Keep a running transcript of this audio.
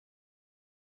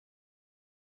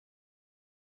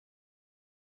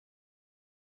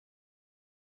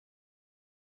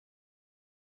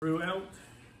Throughout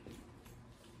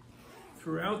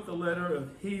the letter of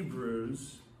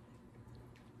Hebrews,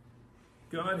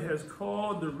 God has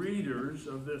called the readers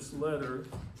of this letter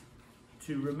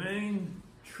to remain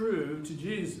true to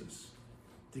Jesus,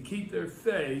 to keep their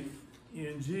faith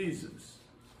in Jesus.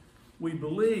 We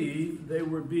believe they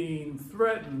were being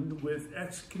threatened with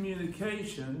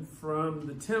excommunication from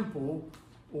the temple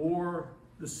or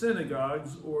the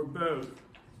synagogues or both.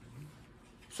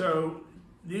 So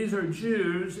these are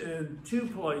Jews in two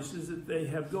places that they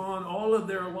have gone all of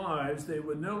their lives they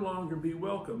would no longer be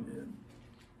welcome in.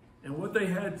 And what they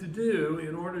had to do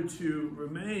in order to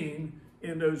remain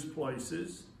in those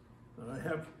places,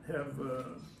 have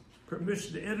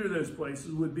permission to enter those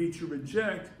places, would be to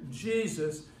reject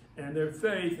Jesus and their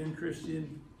faith in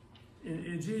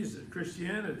Jesus,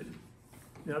 Christianity.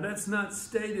 Now that's not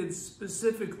stated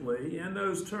specifically in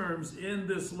those terms in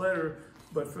this letter,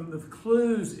 but from the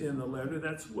clues in the letter,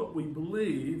 that's what we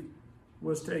believe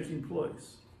was taking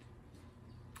place.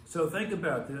 So think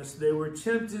about this. They were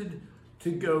tempted to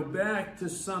go back to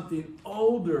something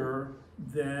older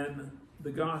than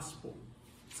the gospel,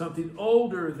 something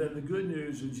older than the good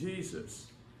news of Jesus.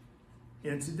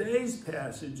 In today's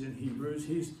passage in Hebrews,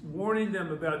 he's warning them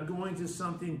about going to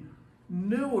something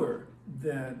newer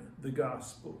than the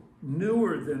gospel,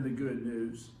 newer than the good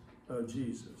news of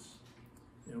Jesus.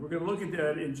 And we're going to look at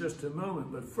that in just a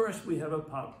moment, but first we have a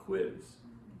pop quiz.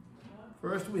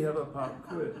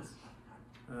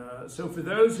 So for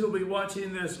those who'll be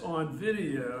watching this on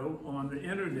video on the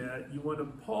internet, you want to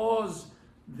pause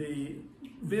the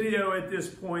video at this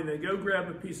point and go grab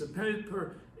a piece of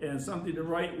paper and something to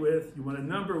write with. You want to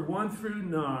number 1 through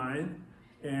 9,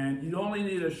 and you only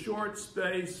need a short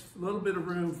space, a little bit of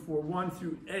room for 1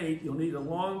 through 8. You'll need a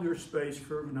longer space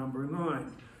for number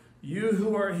 9. You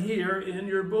who are here in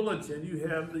your bulletin, you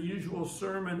have the usual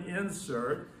sermon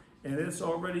insert, and it's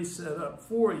already set up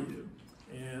for you.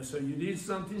 And so you need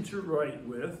something to write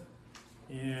with.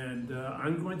 And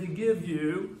I'm going to give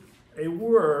you a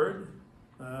word.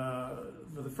 For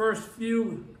the first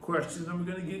few questions, I'm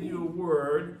going to give you a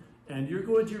word, and you're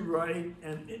going to write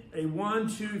a 1,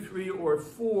 2, 3, or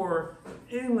 4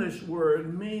 English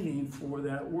word meaning for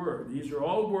that word. These are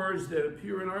all words that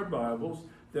appear in our Bibles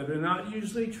that are not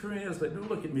usually translated. Don't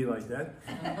look at me like that.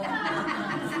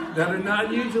 That are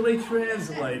not usually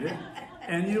translated,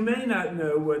 and you may not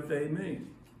know what they mean.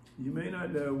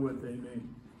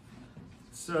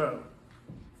 So,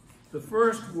 the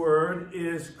first word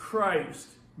is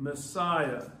Christ,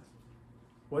 Messiah.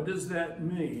 What does that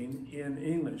mean in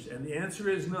English? And the answer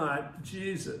is not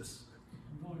Jesus.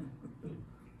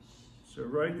 So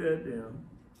write that down.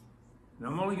 Now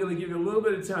I'm only going to give you a little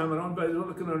bit of time, and everybody's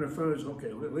looking on their phones.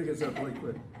 Okay, look this up really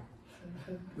quick.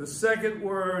 The second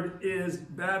word is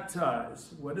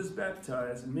baptize. What does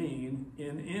baptize mean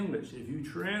in English? If you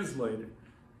translate it,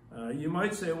 you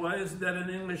might say, why is that an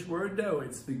English word? No,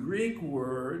 it's the Greek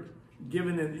word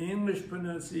given an English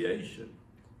pronunciation.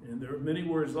 And there are many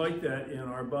words like that in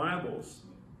our Bibles.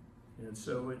 And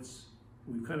so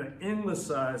we've kind of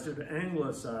anglicized it.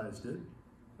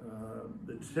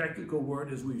 The technical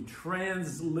word is we've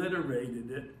transliterated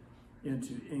it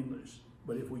into English.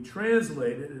 But if we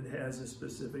translate it, it has a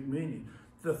specific meaning.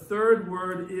 The third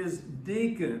word is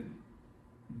deacon.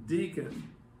 Deacon.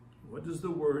 What does the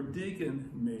word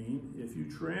deacon mean if you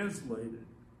translate it?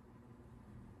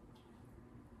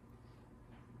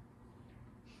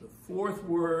 The fourth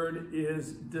word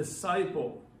is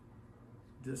disciple.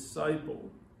 Disciple.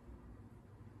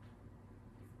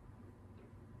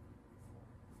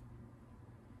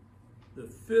 The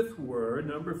fifth word,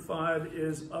 number 5,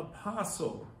 is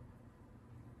apostle.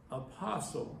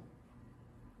 Apostle.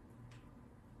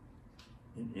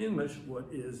 In English,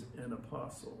 what is an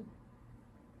apostle?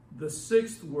 The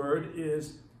sixth word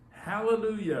is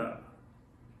hallelujah.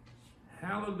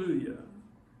 Hallelujah.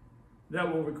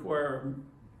 That will require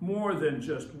more than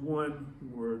just one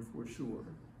word for sure.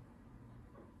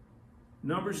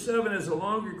 Number 7 is a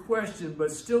longer question,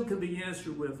 but still can be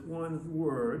answered with one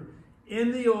word.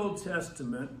 In the Old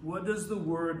Testament, what does the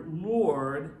word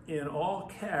Lord in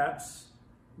all caps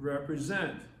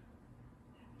represent?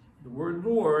 The word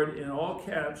Lord in all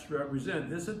caps represent.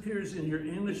 This appears in your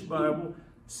English Bible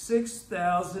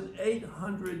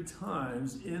 6,800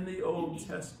 times in the Old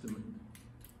Testament.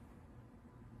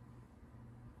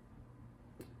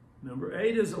 Number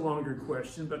 8 is a longer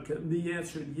question, but can be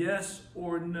answered yes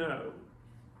or no.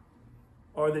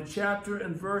 Are the chapter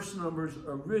and verse numbers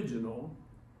original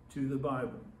to the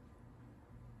Bible?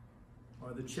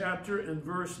 Are the chapter and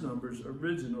verse numbers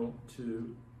original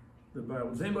to the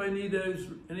Bible? Does anybody need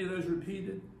any of those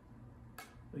repeated?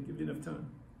 They give you enough time.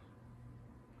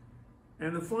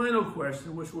 And the final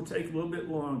question, which will take a little bit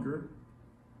longer,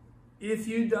 if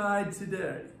you died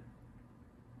today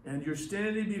and you're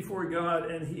standing before God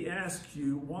and he asks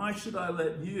you, why should I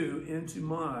let you into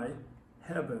my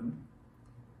heaven?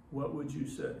 What would you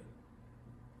say?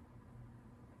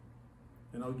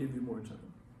 And I'll give you more time.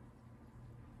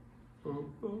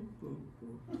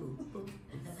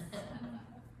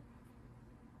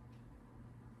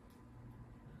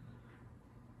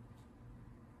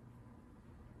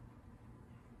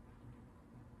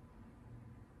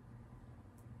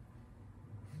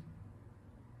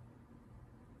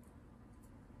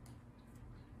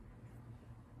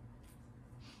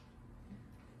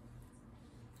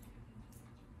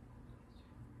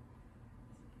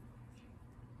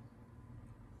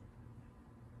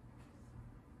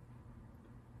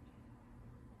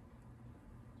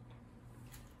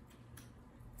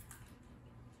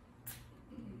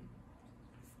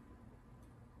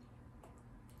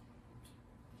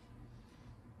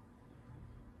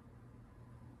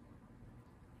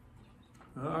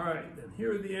 All right, then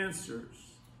here are the answers.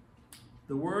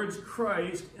 The words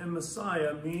Christ and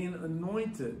Messiah mean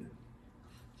anointed.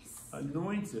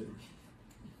 Anointed.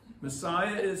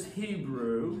 Messiah is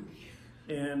Hebrew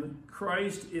and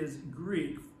Christ is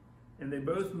Greek, and they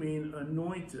both mean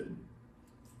anointed.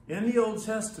 In the Old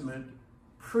Testament,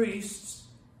 priests,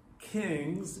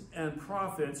 kings, and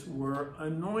prophets were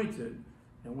anointed.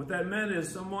 And what that meant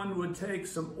is someone would take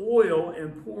some oil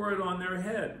and pour it on their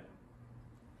head.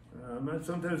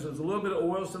 Sometimes it was a little bit of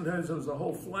oil, sometimes it was a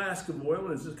whole flask of oil,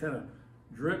 and it's just kind of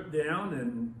dripped down,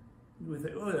 and we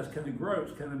think, oh, that's kind of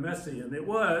gross, kind of messy. And it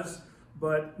was,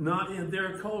 but not in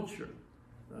their culture.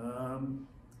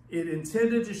 It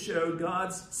intended to show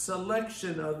God's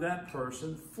selection of that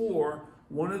person for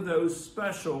one of those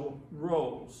special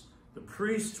roles. The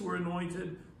priests were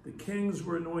anointed, the kings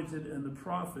were anointed, and the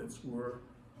prophets were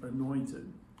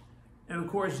anointed. And of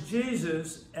course,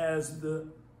 Jesus, as the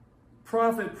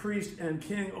prophet, priest, and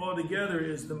king altogether,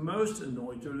 is the most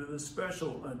anointed, or the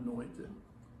special anointed.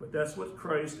 But that's what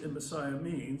Christ and Messiah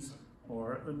means,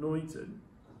 are anointed.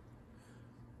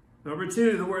 Number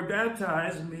two, the word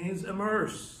baptize means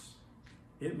immerse.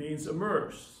 It means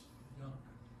immerse.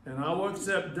 And I will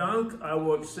accept dunk, I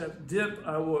will accept dip,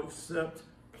 I will accept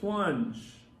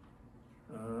plunge.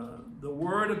 The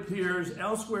word appears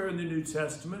elsewhere in the New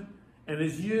Testament and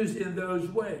is used in those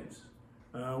ways.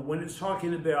 When it's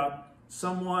talking about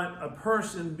a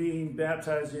person being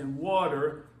baptized in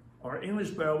water, our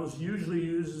English Bibles usually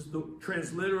uses the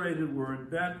transliterated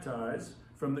word baptize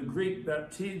from the Greek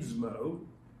baptismo,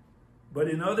 but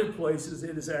in other places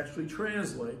it is actually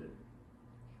translated.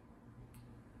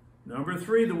 Number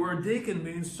three, the word deacon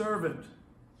means servant.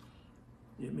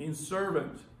 It means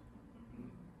servant.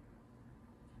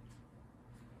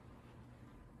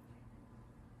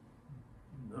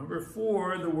 Number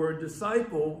four, the word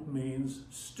disciple means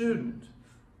student.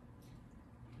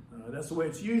 That's the way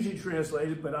it's usually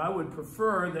translated, but I would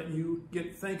prefer that you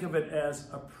think of it as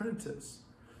apprentice.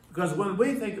 Because when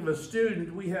we think of a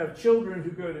student, we have children who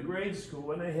go to grade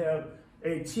school and they have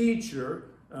a teacher,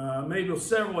 maybe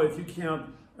several if you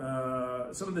count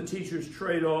some of the teachers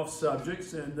trade off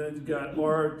subjects, and then you've got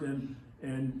art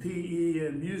and PE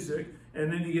and music.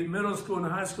 And then you get middle school and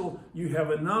high school, you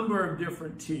have a number of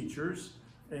different teachers.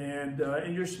 And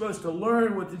you're supposed to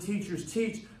learn what the teachers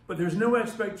teach, but there's no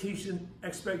expectation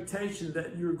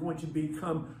that you're going to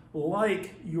become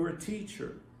like your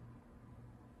teacher.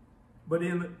 But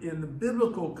in the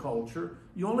biblical culture,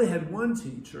 you only had one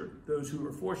teacher, those who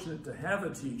were fortunate to have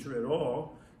a teacher at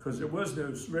all, because there was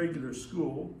no regular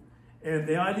school. And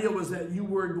the idea was that you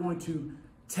were going to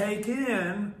take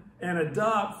in and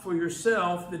adopt for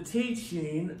yourself the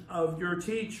teaching of your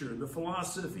teacher, the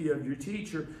philosophy of your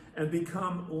teacher, and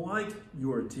become like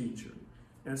your teacher.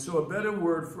 And so a better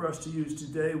word for us to use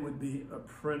today would be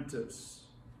apprentice.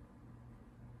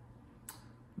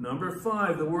 Number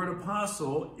five, the word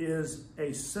apostle is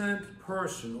a sent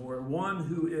person, or one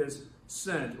who is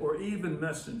sent, or even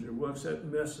messenger. We'll accept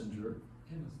messenger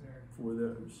for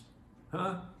those.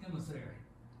 Huh? Emissary.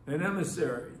 An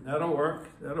emissary. That'll work.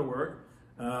 That'll work.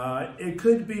 It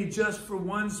could be just for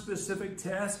one specific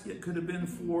task. It could have been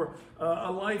for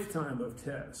a lifetime of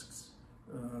tasks.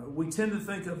 We tend to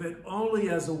think of it only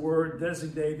as a word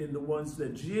designating the ones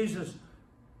that Jesus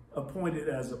appointed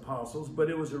as apostles, but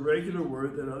it was a regular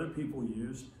word that other people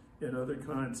used in other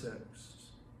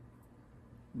contexts.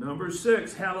 Number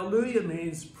six, hallelujah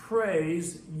means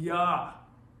praise Yah.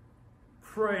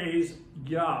 Praise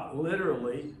Yah,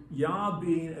 literally, Yah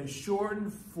being a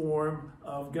shortened form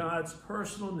of God's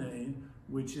personal name,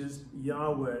 which is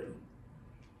Yahweh.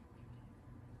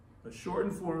 a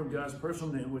shortened form of God's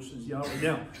personal name, which is Yahweh.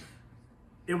 Now,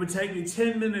 it would take me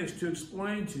 10 minutes to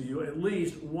explain to you at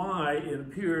least why it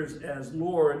appears as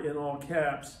Lord in all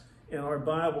caps in our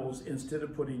Bibles instead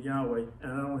of putting Yahweh,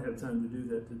 and I don't have time to do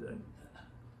that today.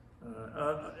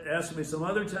 Ask me some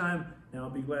other time, and I'll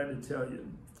be glad to tell you.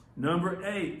 Number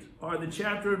 8, are the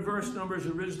chapter and verse numbers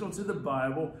original to the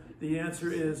Bible? The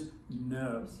answer is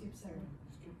no.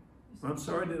 I'm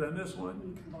sorry, did I miss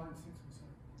one?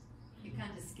 You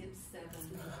kind of skipped 7.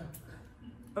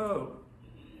 Oh,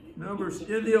 Numbers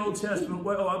in the Old Testament.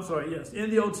 Well, I'm sorry, yes. In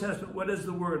the Old Testament, what does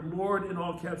the word Lord in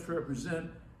all caps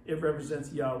represent? It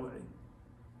represents Yahweh,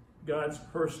 God's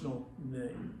personal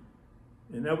name.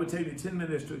 And that would take me 10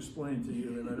 minutes to explain to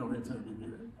you, and I don't have time to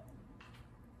do that.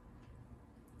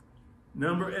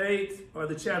 Number 8, are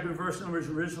the chapter and verse numbers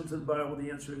original to the Bible?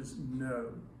 The answer is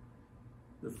no.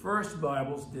 The first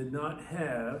Bibles did not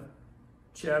have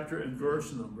chapter and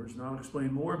verse numbers, and I'll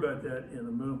explain more about that in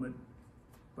a moment.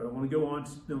 But I want to go on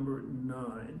to number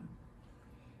 9.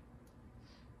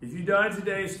 If you died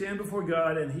today, stand before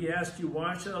God, and he asked you,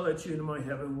 why shall I let you into my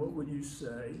heaven? What would you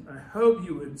say? I hope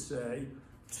you would say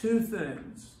 2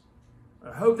 things.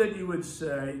 I hope that you would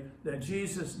say that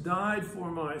Jesus died for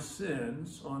my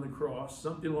sins on the cross,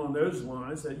 something along those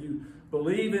lines, that you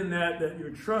believe in that you're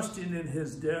trusting in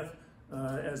his death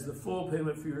as the full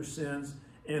payment for your sins.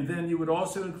 And then you would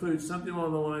also include something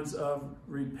along the lines of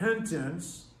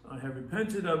repentance. I have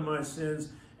repented of my sins,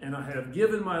 and I have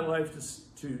given my life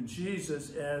to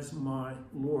Jesus as my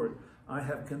Lord. I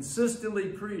have consistently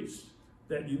preached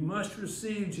that you must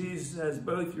receive Jesus as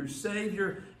both your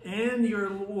Savior and your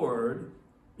Lord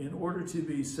in order to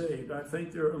be saved. I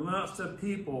think there are lots of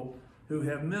people who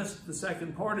have missed the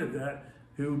second part of that,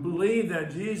 who believe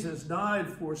that Jesus died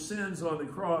for sins on the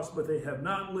cross, but they have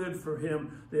not lived for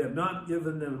him. They have not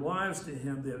given their lives to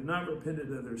him. They have not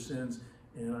repented of their sins.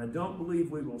 And I don't believe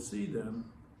we will see them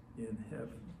in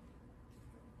heaven.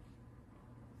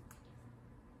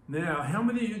 Now, how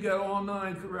many of you got all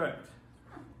 9 correct?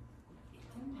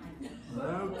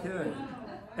 Okay.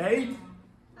 8?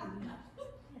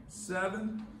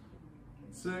 7?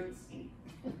 6?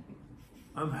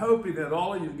 I'm hoping that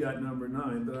all of you got number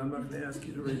 9, but I'm not going to ask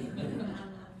you to raise your hand.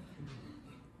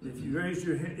 If you raise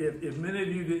your hand, if many of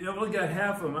you only got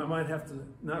half of them, I might have to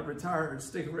not retire and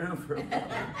stick around for a while.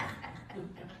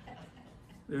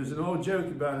 There's an old joke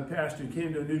about a pastor who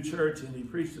came to a new church and he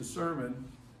preached a sermon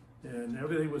and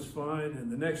everything was fine,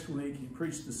 and the next week he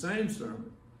preached the same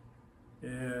sermon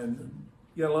and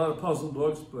he got a lot of puzzle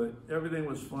books, but everything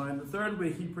was fine. The third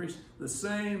week he preached the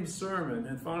same sermon,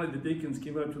 and finally the deacons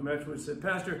came up to him afterwards and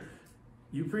said, Pastor,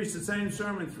 you preached the same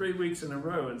sermon 3 weeks in a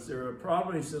row. Is there a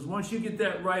problem? He says, once you get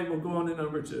that right, we'll go on to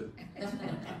number 2.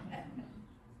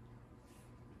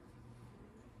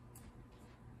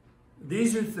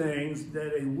 These are things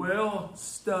that a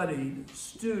well-studied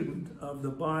student of the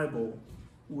Bible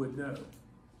would know.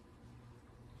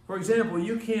 For example,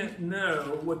 you can't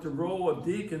know what the role of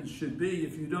deacons should be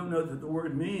if you don't know that the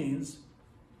word means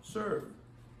serve.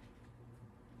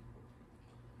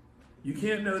 You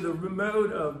can't know the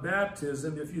mode of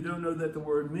baptism if you don't know that the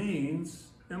word means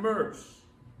immerse.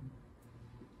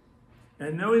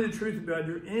 And knowing the truth about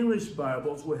your English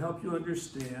Bibles will help you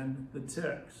understand the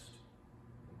text.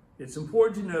 It's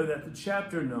important to know that the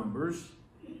chapter numbers,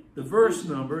 the verse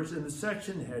numbers, and the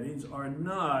section headings are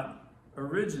not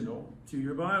original to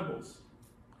your Bibles.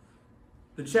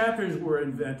 The chapters were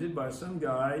invented by some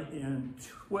guy in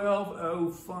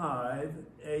 1205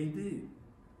 AD.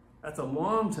 That's a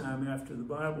long time after the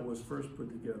Bible was first put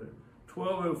together.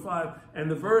 1205. And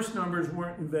the verse numbers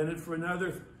weren't invented for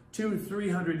another 200 or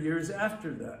 300 years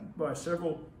after that by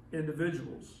several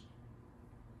individuals.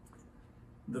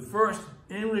 The first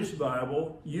English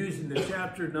Bible using the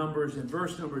chapter numbers and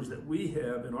verse numbers that we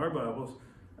have in our Bibles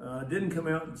didn't come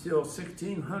out until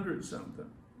 1600 something.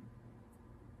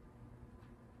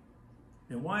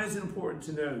 And why is it important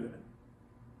to know that?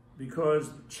 Because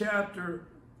chapter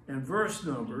and verse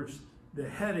numbers, the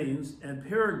headings and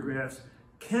paragraphs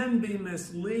can be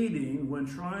misleading when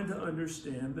trying to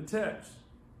understand the text.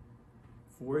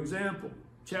 For example,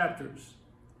 chapters.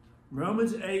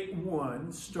 Romans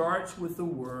 8:1 starts with the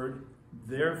word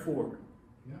therefore.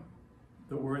 Yeah.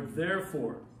 The word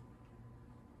therefore.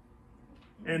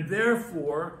 And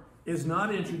therefore is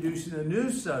not introducing a new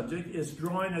subject, it's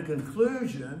drawing a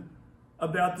conclusion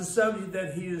about the subject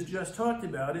that he has just talked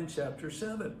about in chapter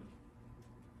 7.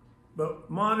 But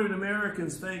modern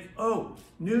Americans think, oh,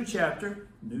 new chapter,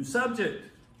 new subject.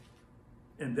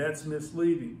 And that's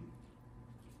misleading.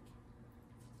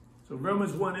 So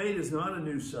Romans 1:8 is not a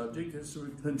new subject. It's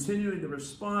continuing the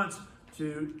response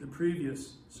to the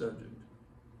previous subject.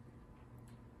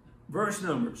 verse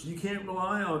numbers. You can't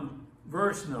rely on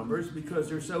verse numbers because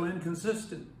they're so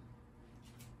inconsistent.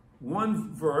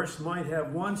 One verse might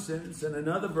have one sentence and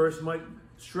another verse might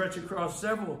stretch across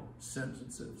several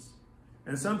sentences.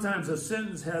 And sometimes a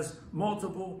sentence has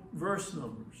multiple verse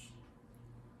numbers.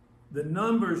 The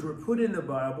numbers were put in the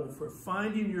Bible for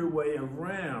finding your way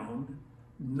around,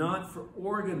 not for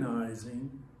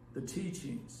organizing the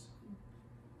teachings.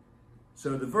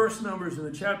 So the verse numbers and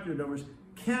the chapter numbers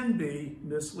can be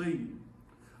misleading.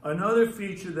 Another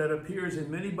feature that appears in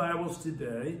many Bibles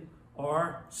today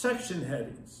are section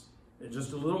headings. It's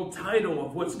just a little title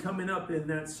of what's coming up in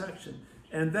that section.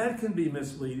 And that can be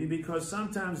misleading because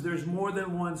sometimes there's more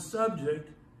than one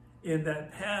subject in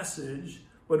that passage,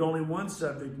 but only one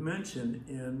subject mentioned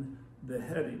in the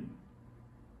heading.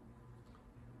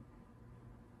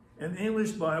 And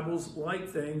English Bibles like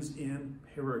things in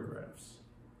paragraphs.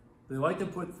 They like to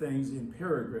put things in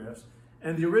paragraphs.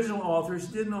 And the original authors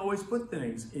didn't always put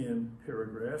things in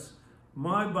paragraphs.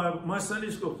 My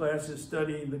Sunday school class is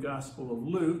studying the Gospel of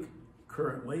Luke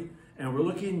currently, and we're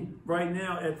looking right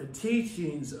now at the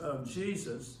teachings of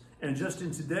Jesus. And just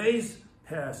in today's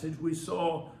passage, we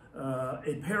saw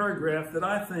a paragraph that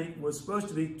I think was supposed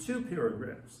to be 2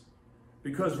 paragraphs,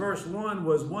 because verse 1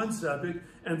 was one subject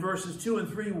and verses 2 and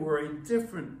 3 were a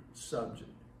different subject.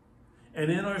 And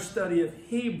in our study of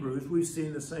Hebrews, we've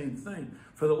seen the same thing.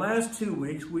 For the last 2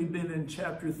 weeks, we've been in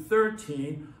chapter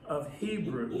 13 of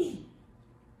Hebrews.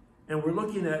 And we're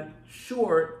looking at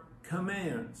short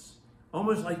commands,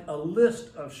 almost like a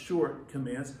list of short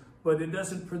commands, but it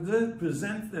doesn't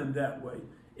present them that way.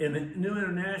 In the New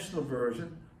International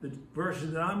Version, the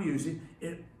version that I'm using,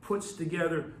 it puts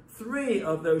together 3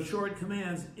 of those short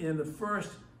commands in the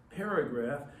first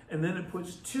paragraph, and then it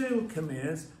puts 2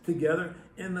 commands together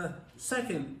in the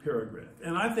second paragraph.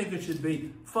 And I think it should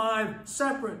be 5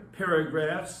 separate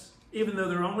paragraphs, even though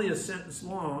they're only a sentence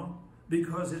long,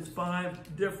 because it's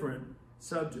 5 different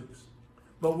subjects.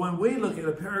 But when we look at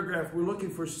a paragraph, we're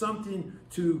looking for something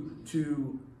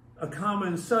to a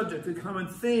common subject, a common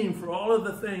theme for all of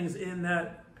the things in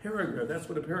that paragraph. That's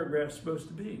what a paragraph is supposed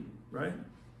to be, right?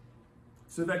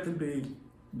 So that can be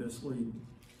misleading.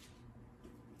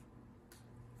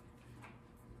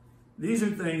 These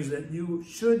are things that you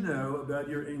should know about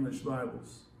your English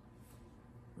Bibles.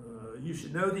 You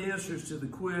should know the answers to the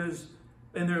quiz,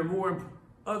 and there are more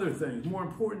other things, more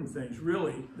important things,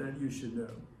 really, that you should know.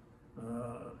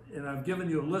 And I've given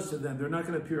you a list of them. They're not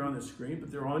going to appear on the screen, but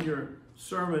they're on your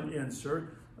sermon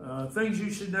insert. Things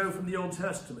you should know from the Old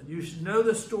Testament. You should know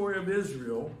the story of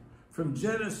Israel from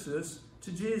Genesis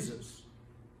to Jesus.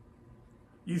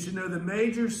 You should know the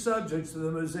major subjects of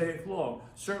the Mosaic Law.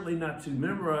 Certainly not to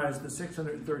memorize the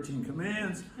 613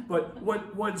 commands, but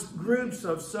what groups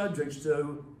of subjects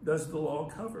does the law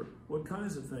cover? What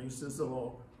kinds of things does the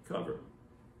law cover?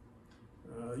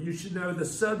 You should know the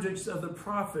subjects of the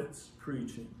prophets'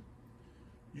 preaching.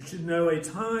 You should know a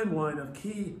timeline of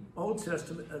key Old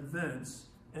Testament events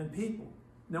and people.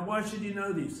 Now, why should you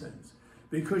know these things?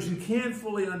 Because you can't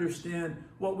fully understand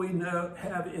what we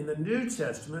have in the New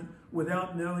Testament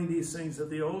without knowing these things of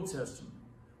the Old Testament.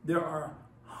 There are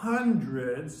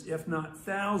hundreds, if not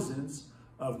thousands,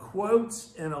 of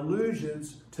quotes and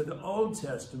allusions to the Old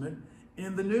Testament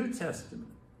in the New Testament.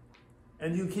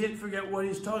 And you can't forget what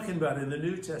he's talking about in the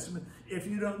New Testament if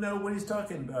you don't know what he's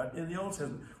talking about in the Old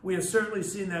Testament. We have certainly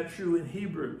seen that true in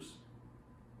Hebrews.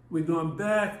 We've gone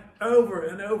back over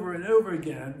and over and over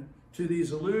again to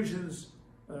these allusions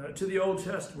to the Old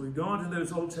Testament. We've gone to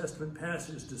those Old Testament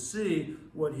passages to see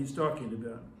what he's talking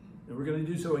about. And we're going to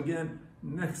do so again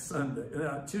next Sunday,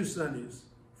 2 Sundays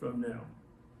from now.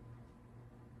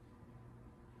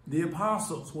 The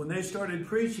apostles, when they started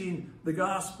preaching the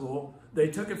gospel, they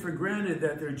took it for granted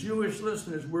that their Jewish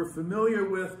listeners were familiar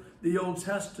with the Old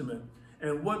Testament.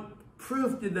 And what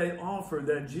proof did they offer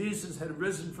that Jesus had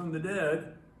risen from the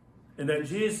dead and that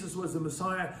Jesus was the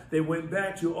Messiah? They went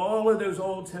back to all of those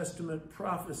Old Testament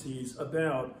prophecies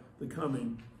about the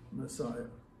coming Messiah.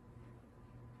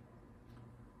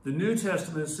 The New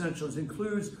Testament essentials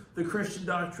includes the Christian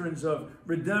doctrines of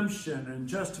redemption and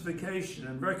justification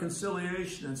and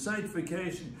reconciliation and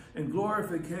sanctification and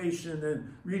glorification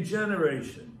and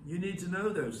regeneration. You need to know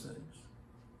those things.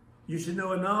 You should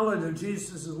know a knowledge of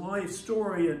Jesus' life,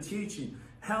 story, and teaching,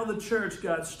 how the church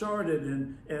got started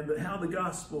and how the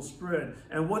gospel spread,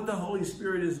 and what the Holy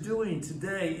Spirit is doing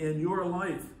today in your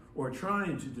life, or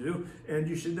trying to do. And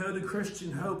you should know the Christian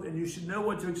hope, and you should know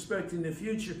what to expect in the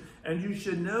future, and you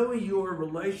should know your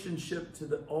relationship to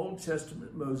the Old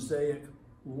Testament Mosaic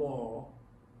law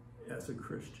as a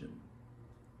Christian.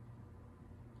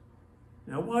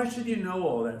 Now, why should you know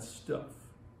all that stuff?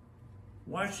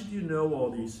 Why should you know all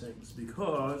these things?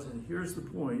 Because, and here's the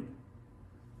point,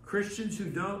 Christians who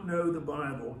don't know the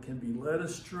Bible can be led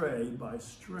astray by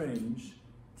strange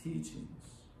teachings.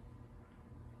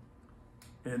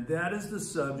 And that is the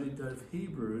subject of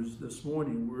Hebrews this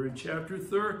morning. We're in chapter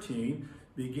 13,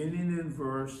 beginning in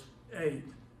verse 8,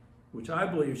 which I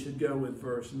believe should go with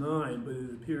verse 9, but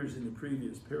it appears in the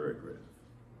previous paragraph.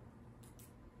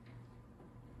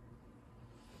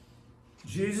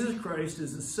 Jesus Christ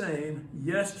is the same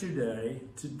yesterday,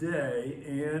 today,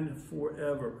 and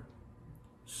forever.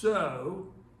 So,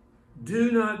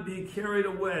 do not be carried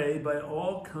away by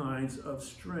all kinds of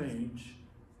strange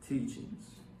teachings.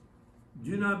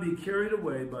 Do not be carried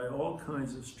away by all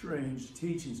kinds of strange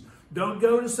teachings. Don't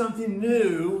go to something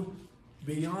new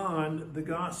beyond the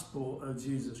gospel of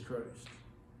Jesus Christ.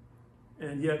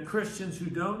 And yet Christians who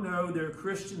don't know their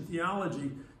Christian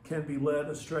theology can be led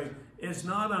astray. It's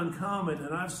not uncommon,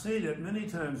 and I've seen it many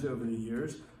times over the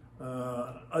years.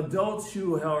 Adults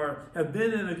who have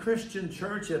been in a Christian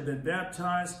church, have been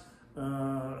baptized,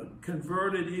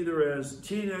 converted either as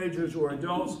teenagers or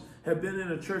adults, have been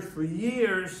in a church for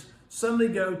years, suddenly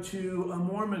go to a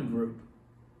Mormon group,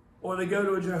 or they go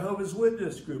to a Jehovah's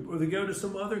Witness group, or they go to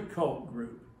some other cult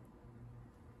group.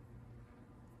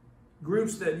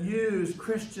 Groups that use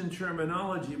Christian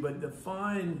terminology but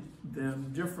define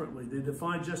them differently. They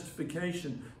define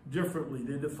justification differently.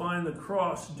 They define the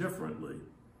cross differently.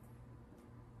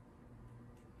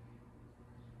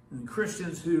 And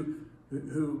Christians who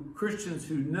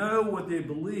know what they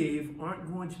believe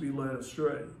aren't going to be led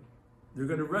astray. They're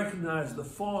going to recognize the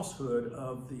falsehood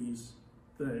of these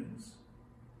things.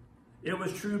 It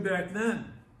was true back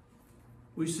then.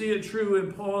 We see it true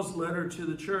in Paul's letter to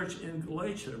the church in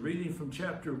Galatia. Reading from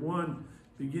chapter 1,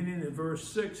 beginning in verse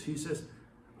 6, he says,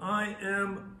 I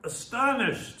am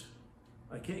astonished.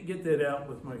 I can't get that out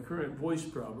with my current voice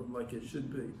problem like it should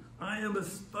be. I am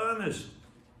astonished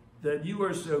that you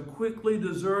are so quickly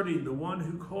deserting the one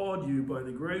who called you by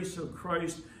the grace of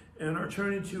Christ and are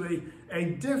turning to a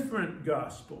different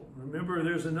gospel. Remember,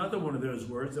 there's another one of those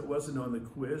words that wasn't on the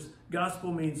quiz.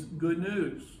 Gospel means good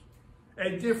news.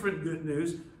 A different good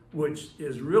news, which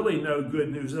is really no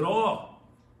good news at all.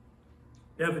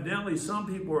 Evidently, some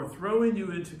people are throwing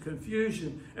you into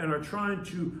confusion and are trying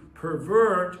to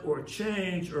pervert or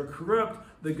change or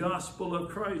corrupt the gospel of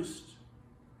Christ.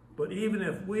 But even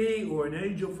if we or an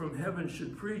angel from heaven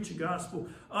should preach a gospel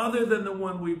other than the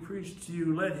one we preach to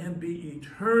you, let him be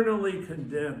eternally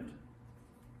condemned.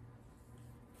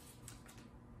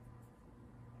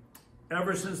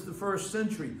 Ever since the first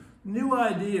century, new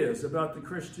ideas about the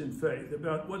Christian faith,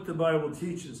 about what the Bible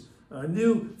teaches,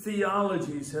 new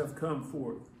theologies have come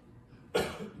forth.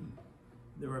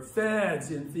 There are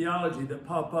fads in theology that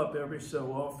pop up every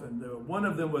so often. One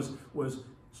of them was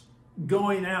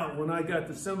going out when I got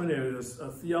to seminary,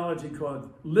 a theology called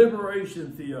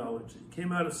liberation theology. It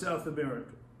came out of South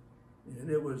America. And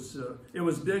it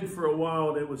was big for a while,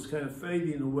 and it was kind of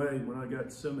fading away when I got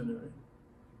to seminary.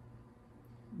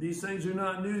 These things are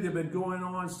not new. They've been going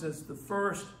on since the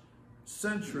first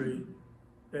century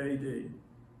AD.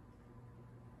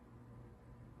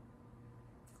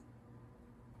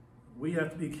 We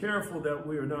have to be careful that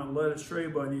we are not led astray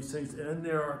by these things, and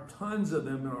there are tons of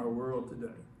them in our world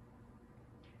today.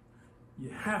 You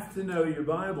have to know your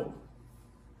Bible.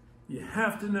 You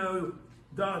have to know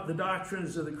the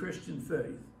doctrines of the Christian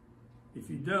faith. If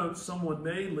you don't, someone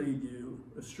may lead you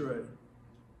astray.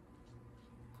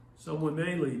 Someone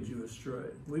may lead you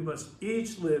astray. We must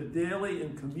each live daily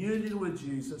in communion with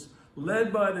Jesus,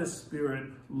 led by the Spirit,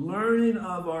 learning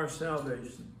of our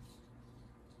salvation.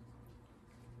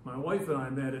 My wife and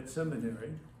I met at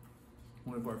seminary,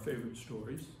 one of our favorite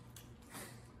stories.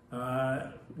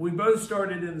 We both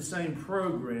started in the same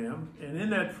program, and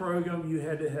in that program you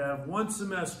had to have one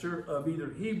semester of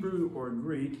either Hebrew or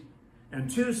Greek and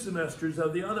 2 semesters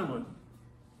of the other one.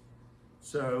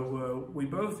 So we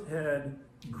both had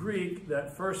Greek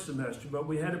that first semester, but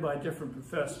we had it by different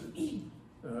professors.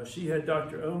 She had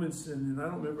Dr. Omenson, and I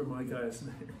don't remember my guy's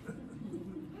name.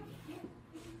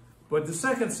 But the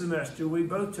second semester, we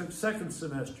both took second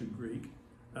semester Greek,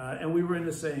 and we were in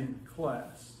the same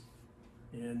class.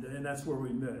 And that's where we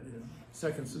met,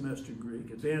 second semester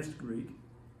Greek, advanced Greek.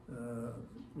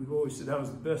 We've always said that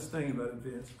was the best thing about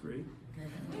advanced Greek.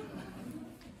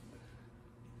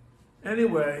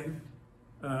 Anyway,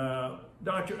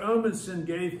 Dr. Omenson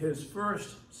gave his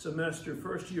first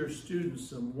year students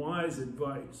some wise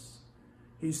advice.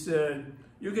 He said,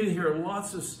 you're going to hear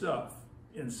lots of stuff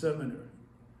in seminary.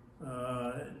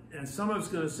 And some of it's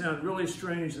going to sound really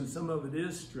strange and some of it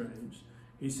is strange.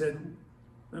 He said,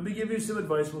 Let me give you some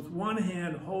advice. With one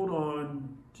hand, hold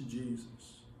on to Jesus.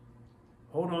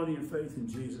 Hold on to your faith in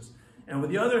Jesus. And with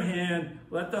the other hand,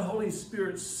 let the Holy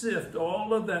Spirit sift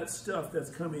all of that stuff that's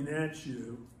coming at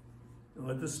you, and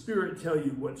let the Spirit tell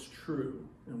you what's true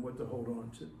and what to hold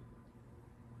on to.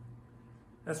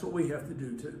 That's what we have to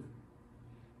do too.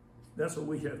 That's what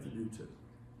we have to do too.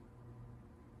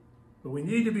 But we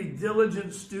need to be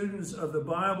diligent students of the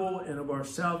Bible and of our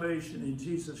salvation in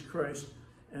Jesus Christ,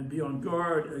 and be on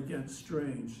guard against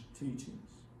strange teachings.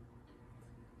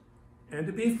 And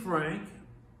to be frank,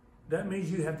 that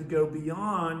means you have to go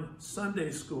beyond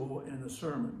Sunday school and the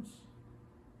sermons.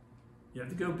 You have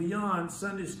to go beyond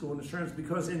Sunday school and the sermons,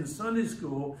 because in Sunday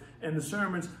school and the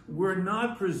sermons, we're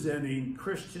not presenting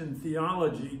Christian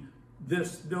theology,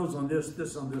 this builds on this,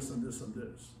 this on this, and this on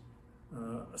this.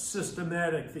 A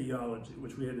systematic theology,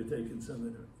 which we had to take in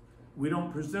seminary. We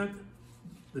don't present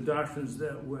the doctrines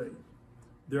that way.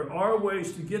 There are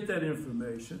ways to get that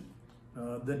information.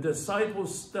 The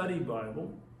Disciples Study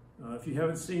Bible, if you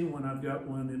haven't seen one, I've got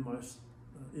one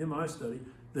in my study.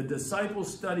 The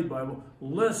Disciples Study Bible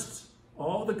lists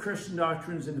all the Christian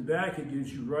doctrines in the back. It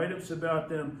gives you write-ups about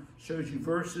them, shows you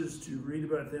verses to read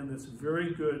about them. It's a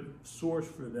very good source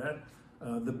for that.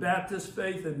 The Baptist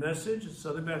Faith and Message,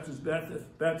 Southern Baptist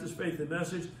Faith and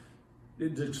Message,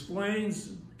 it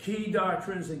explains key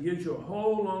doctrines and gives you a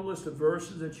whole long list of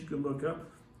verses that you can look up.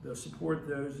 They'll support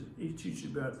those, teach you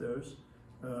about those.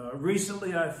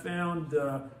 Recently, I found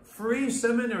free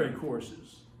seminary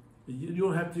courses. You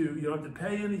don't have to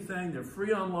pay anything. They're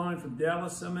free online from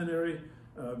Dallas Seminary.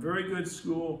 Very good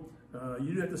school.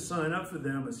 You do have to sign up for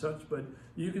them and such, but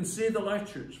you can see the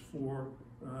lectures for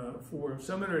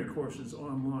seminary courses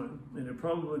online, and there are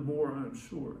probably more, I'm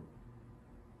sure.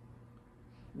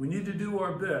 We need to do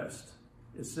our best.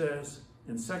 It says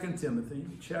in 2 Timothy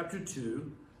chapter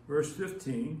 2, verse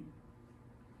 15,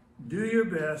 do your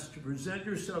best to present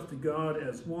yourself to God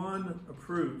as one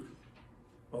approved,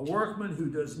 a workman who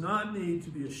does not need to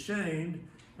be ashamed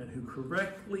and who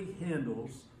correctly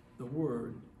handles the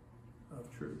word of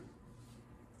truth.